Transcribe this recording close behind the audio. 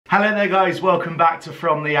Hello there guys, welcome back to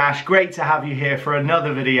From the Ash. Great to have you here for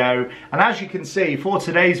another video. And as you can see, for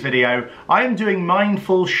today's video, I am doing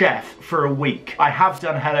Mindful Chef for a week. I have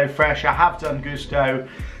done HelloFresh, I have done Gousto.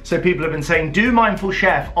 So people have been saying, do Mindful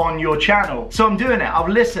Chef on your channel. So I'm doing it, I've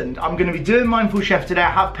listened. I'm gonna be doing Mindful Chef today.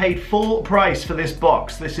 I have paid full price for this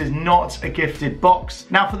box. This is not a gifted box.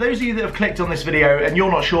 Now, for those of you that have clicked on this video and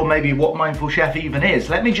you're not sure maybe what Mindful Chef even is,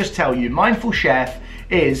 let me just tell you, Mindful Chef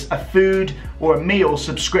is a food or a meal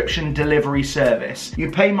subscription delivery service.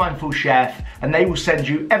 You pay Mindful Chef and they will send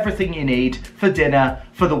you everything you need for dinner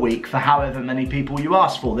for the week, for however many people you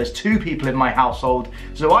ask for. There's 2 people in my household,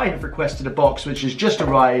 so I have requested a box which has just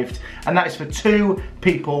arrived, and that is for 2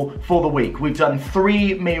 people for the week. We've done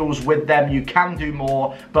 3 meals with them. You can do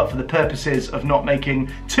more, but for the purposes of not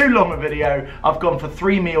making too long a video, I've gone for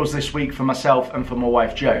 3 meals this week for myself and for my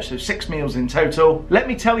wife Jo, so 6 meals in total. Let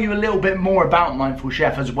me tell you a little bit more about Mindful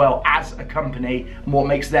Chef as well as a company and what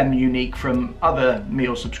makes them unique from other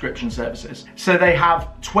meal subscription services. So they have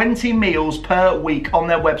 20 meals per week on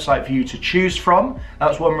their website for you to choose from.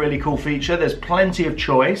 That's one really cool feature. There's plenty of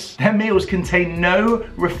choice. Their meals contain no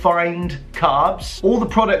refined carbs. All the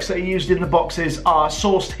products that are used in the boxes are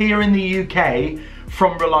sourced here in the UK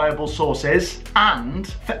from reliable sources, and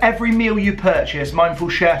for every meal you purchase, Mindful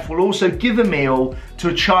Chef will also give a meal to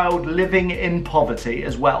a child living in poverty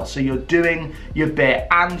as well. So you're doing your bit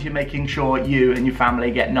and you're making sure you and your family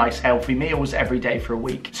get nice healthy meals every day for a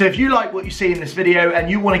week. So if you like what you see in this video and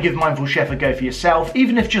you want to give Mindful Chef a go for yourself,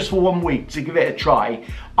 even if just for 1 week to give it a try,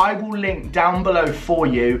 I will link down below for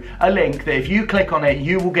you a link that if you click on it,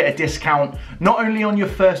 you will get a discount not only on your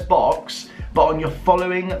first box, but on your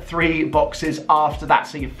following 3 boxes after that.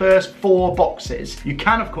 So your first 4 boxes. You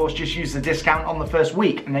can of course just use the discount on the first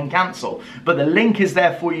week and then cancel, but the link is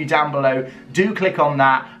there for you down below. Do click on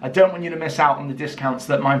that. I don't want you to miss out on the discounts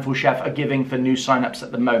that Mindful Chef are giving for new signups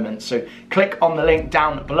at the moment, so click on the link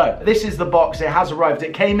down below. This is the box, it has arrived.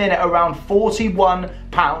 It came in at around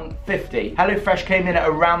 £41.50. HelloFresh came in at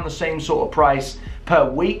around the same sort of price per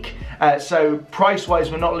week. So price-wise,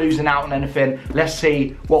 we're not losing out on anything. Let's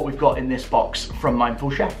see what we've got in this box from Mindful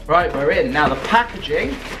Chef. Right, we're in. Now the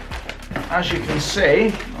packaging, as you can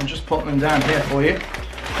see, I'll just put them down here for you.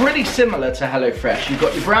 Pretty similar to HelloFresh. You've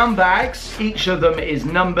got your brown bags. Each of them is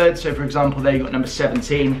numbered. So for example, there you've got number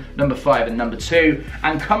 17, number 5, and number 2.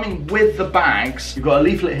 And coming with the bags, you've got a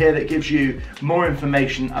leaflet here that gives you more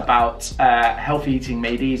information about healthy eating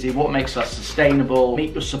made easy, what makes us sustainable,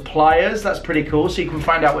 meet your suppliers. That's pretty cool. So you can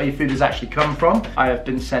find out where your food has actually come from. I have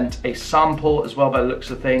been sent a sample as well by the looks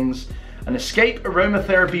of things. An Escape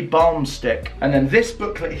Aromatherapy Balm Stick. And then this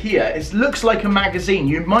booklet here, it looks like a magazine.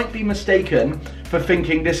 You might be mistaken for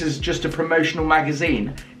thinking this is just a promotional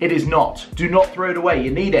magazine. It is not. Do not throw it away,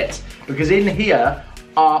 you need it. Because in here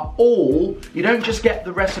are all, you don't just get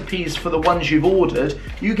the recipes for the ones you've ordered,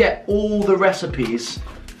 you get all the recipes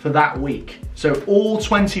for that week. So all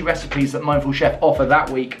 20 recipes that Mindful Chef offer that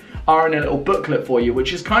week are in a little booklet for you,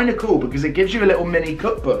 which is kind of cool because it gives you a little mini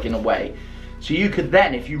cookbook in a way. So you could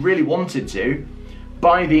then, if you really wanted to,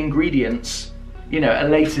 buy the ingredients, you know, at a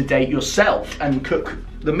later date yourself and cook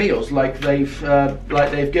the meals like they've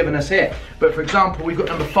given us here. But for example, we've got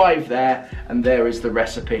number 5 there, and there is the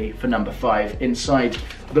recipe for number 5 inside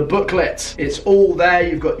the booklet. It's all there.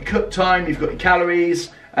 You've got your cook time, you've got your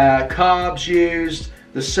calories, carbs used,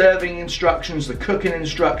 the serving instructions, the cooking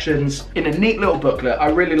instructions in a neat little booklet. I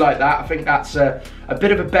really like that. I think that's a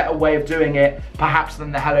bit of a better way of doing it perhaps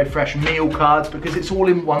than the HelloFresh meal cards, because it's all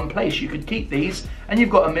in one place. You could keep these and you've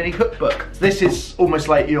got a mini cookbook. This is almost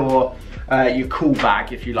like your cool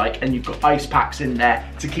bag, if you like, and you've got ice packs in there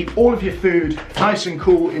to keep all of your food nice and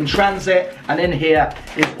cool in transit. And in here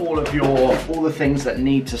is all the things that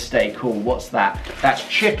need to stay cool. What's that? That's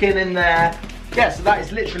chicken in there. Yeah, so that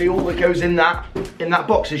is literally all that goes in that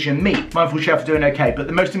box is your meat. Mindful Chef are doing okay, but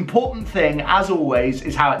the most important thing, as always,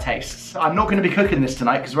 is how it tastes. I'm not going to be cooking this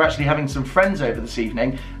tonight because we're actually having some friends over this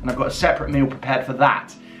evening, and I've got a separate meal prepared for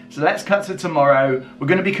that. So let's cut to tomorrow. We're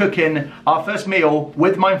going to be cooking our first meal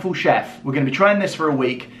with Mindful Chef. We're going to be trying this for a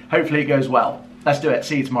week. Hopefully it goes well. Let's do it,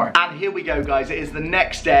 see you tomorrow. And here we go guys, it is the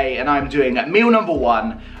next day and I'm doing meal number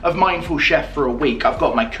 1 of Mindful Chef for a week. I've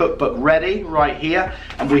got my cookbook ready right here,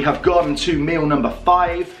 and we have gone to meal number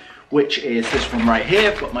 5, which is this one right here.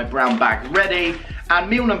 I've got my brown bag ready. And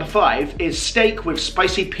meal number 5 is steak with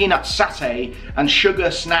spicy peanut satay and sugar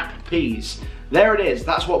snap peas. There it is,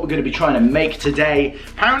 that's what we're going to be trying to make today.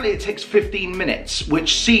 Apparently it takes 15 minutes,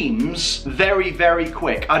 which seems very, very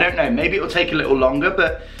quick. I don't know, maybe it'll take a little longer,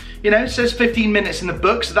 but you know, it says 15 minutes in the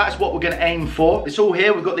book, so that's what we're going to aim for. It's all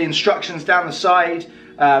here. We've got the instructions down the side.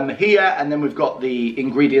 here, and then we've got the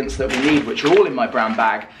ingredients that we need, which are all in my brown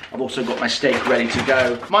bag. I've also got my steak ready to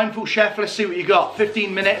go. Mindful Chef, let's see what you got.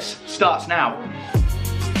 15 minutes starts now.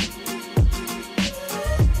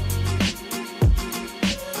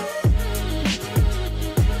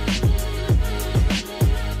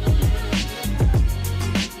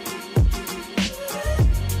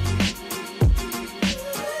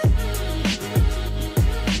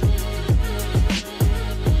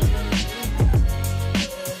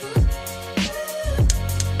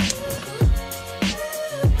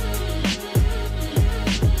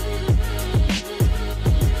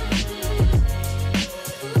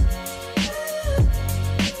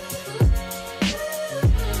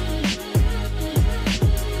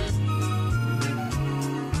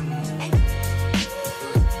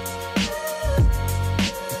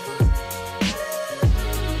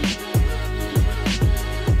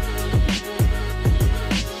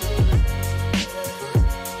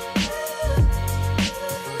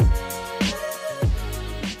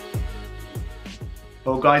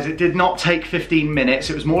 Well guys, it did not take 15 minutes,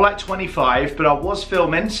 it was more like 25, but I was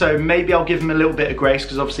filming, so maybe I'll give him a little bit of grace,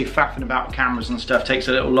 because obviously faffing about with cameras and stuff takes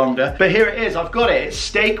a little longer. But here it is, I've got it. It's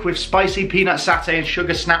steak with spicy peanut satay and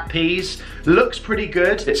sugar snap peas. Looks pretty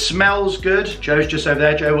good, it smells good. Joe's just over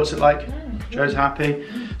there. Joe, what's it like? Joe's happy.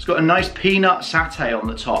 It's got a nice peanut satay on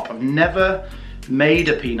the top. I've never made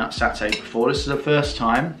a peanut satay before, this is the first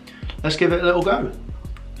time. Let's give it a little go.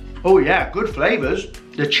 Oh yeah, good flavors.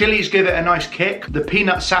 The chilies give it a nice kick. The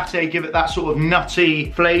peanut satay give it that sort of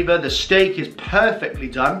nutty flavor. The steak is perfectly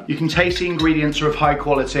done. You can taste the ingredients are of high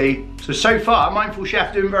quality. So far, Mindful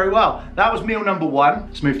Chef doing very well. That was meal number 1.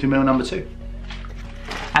 Let's move to meal number 2.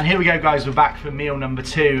 And here we go guys, we're back for meal number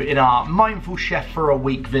 2 in our Mindful Chef for a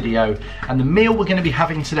Week video. And the meal we're gonna be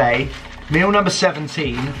having today, meal number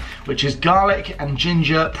 17, which is garlic and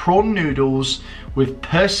ginger prawn noodles with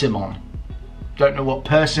persimmon. Don't know what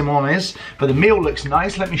persimmon is, but the meal looks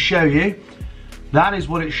nice. Let me show you. That is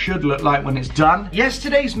what it should look like when it's done.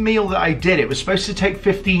 Yesterday's meal that I did, it was supposed to take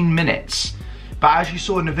 15 minutes. But as you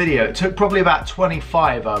saw in the video, it took probably about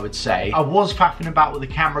 25, I would say. I was faffing about with the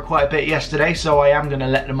camera quite a bit yesterday, so I am gonna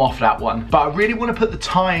let them off that one. But I really wanna put the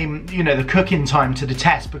time, you know, the cooking time to the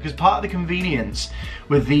test, because part of the convenience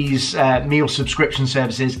with these meal subscription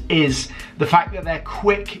services is the fact that they're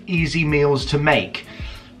quick, easy meals to make.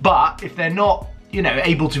 But if they're not, you know,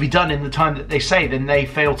 able to be done in the time that they say, then they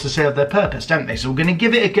fail to serve their purpose, don't they? So we're gonna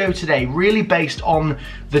give it a go today, really based on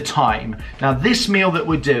the time. Now this meal that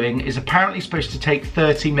we're doing is apparently supposed to take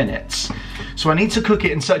 30 minutes. So I need to cook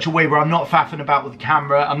it in such a way where I'm not faffing about with the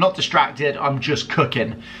camera, I'm not distracted, I'm just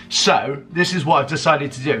cooking. So this is what I've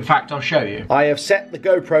decided to do. In fact, I'll show you. I have set the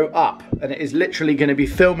GoPro up and it is literally gonna be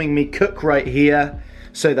filming me cook right here,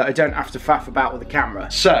 so that I don't have to faff about with the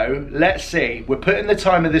camera. So let's see, we're putting the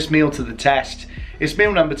time of this meal to the test. It's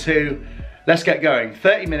meal number 2, let's get going.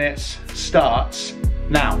 30 minutes starts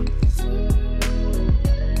now.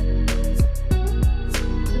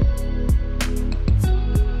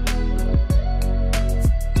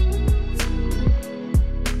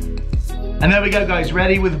 And there we go guys,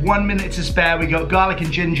 ready with 1 minute to spare. We got garlic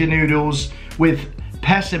and ginger noodles with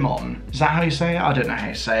persimmon. Is that how you say it? I don't know how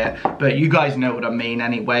you say it, but you guys know what I mean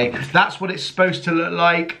anyway. That's what it's supposed to look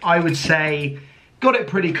like. I would say got it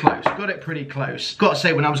pretty close, got it pretty close. Got to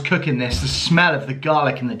say, when I was cooking this, the smell of the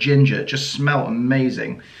garlic and the ginger just smelled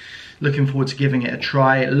amazing. Looking forward to giving it a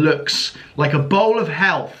try. It looks like a bowl of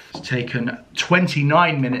health. It's taken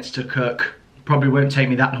 29 minutes to cook. Probably won't take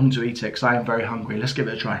me that long to eat it because I am very hungry. Let's give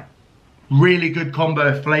it a try. Really good combo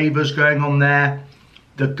of flavors going on there.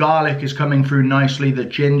 The garlic is coming through nicely, the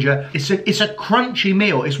ginger. It's a crunchy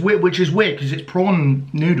meal, which is weird because it's prawn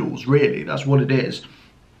noodles, really, that's what it is.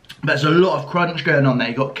 But there's a lot of crunch going on there.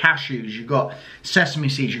 You've got cashews, you've got sesame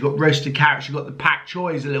seeds, you've got roasted carrots, you've got the pak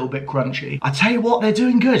choy is a little bit crunchy. I tell you what, they're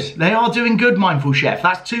doing good. They are doing good, Mindful Chef.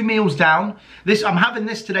 That's 2 meals down. I'm having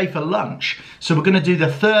this today for lunch. So we're gonna do the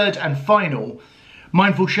 3rd and final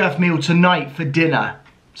Mindful Chef meal tonight for dinner.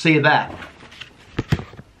 See you there.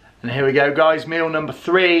 And here we go guys, meal number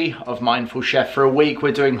 3 of Mindful Chef for a Week.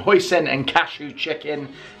 We're doing hoisin and cashew chicken.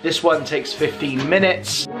 This one takes 15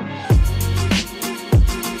 minutes.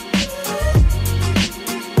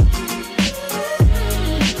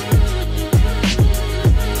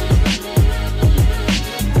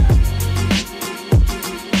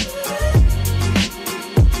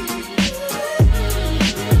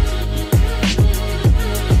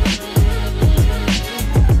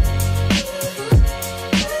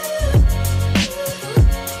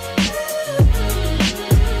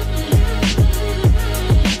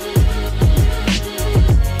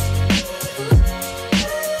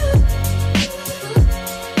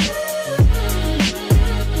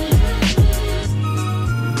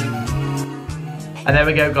 And there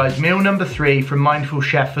we go, guys. Meal number 3 from Mindful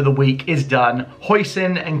Chef for the week is done.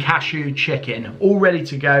 Hoisin and cashew chicken, all ready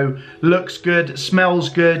to go. Looks good, smells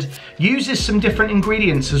good. Uses some different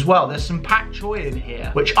ingredients as well. There's some pak choi in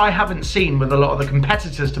here, which I haven't seen with a lot of the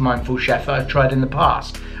competitors to Mindful Chef that I've tried in the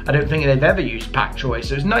past. I don't think they've ever used pak choi,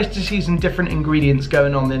 so it's nice to see some different ingredients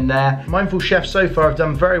going on in there. Mindful Chef so far have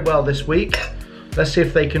done very well this week. Let's see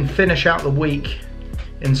if they can finish out the week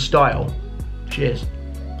in style. Cheers.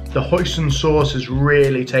 The hoisin sauce is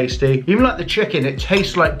really tasty. Even like the chicken, it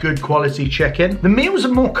tastes like good quality chicken. The meals are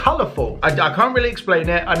more colorful. I can't really explain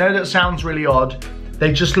it. I know that sounds really odd.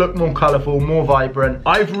 They just look more colourful, more vibrant.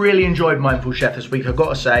 I've really enjoyed Mindful Chef this week, I've got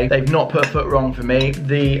to say. They've not put a foot wrong for me.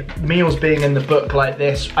 The meals being in the book like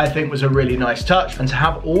this, I think was a really nice touch. And to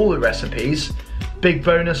have all the recipes, big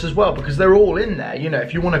bonus as well, because they're all in there. You know,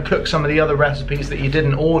 if you want to cook some of the other recipes that you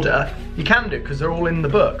didn't order, you can do, because they're all in the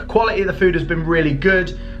book. Quality of the food has been really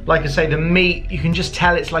good. Like I say, the meat, you can just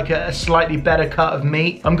tell it's like a slightly better cut of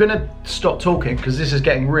meat. I'm gonna stop talking because this is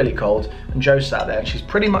getting really cold, and Jo sat there and she's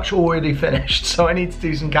pretty much already finished, so I need to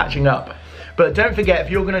do some catching up. But don't forget,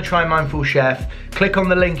 if you're gonna try Mindful Chef, click on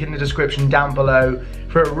the link in the description down below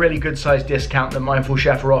for a really good size discount that Mindful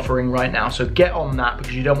Chef are offering right now. So get on that,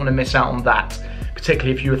 because you don't wanna miss out on that,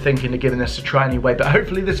 particularly if you were thinking of giving this a try anyway. But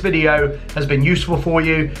hopefully this video has been useful for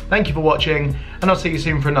you. Thank you for watching, and I'll see you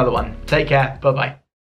soon for another one. Take care, bye-bye.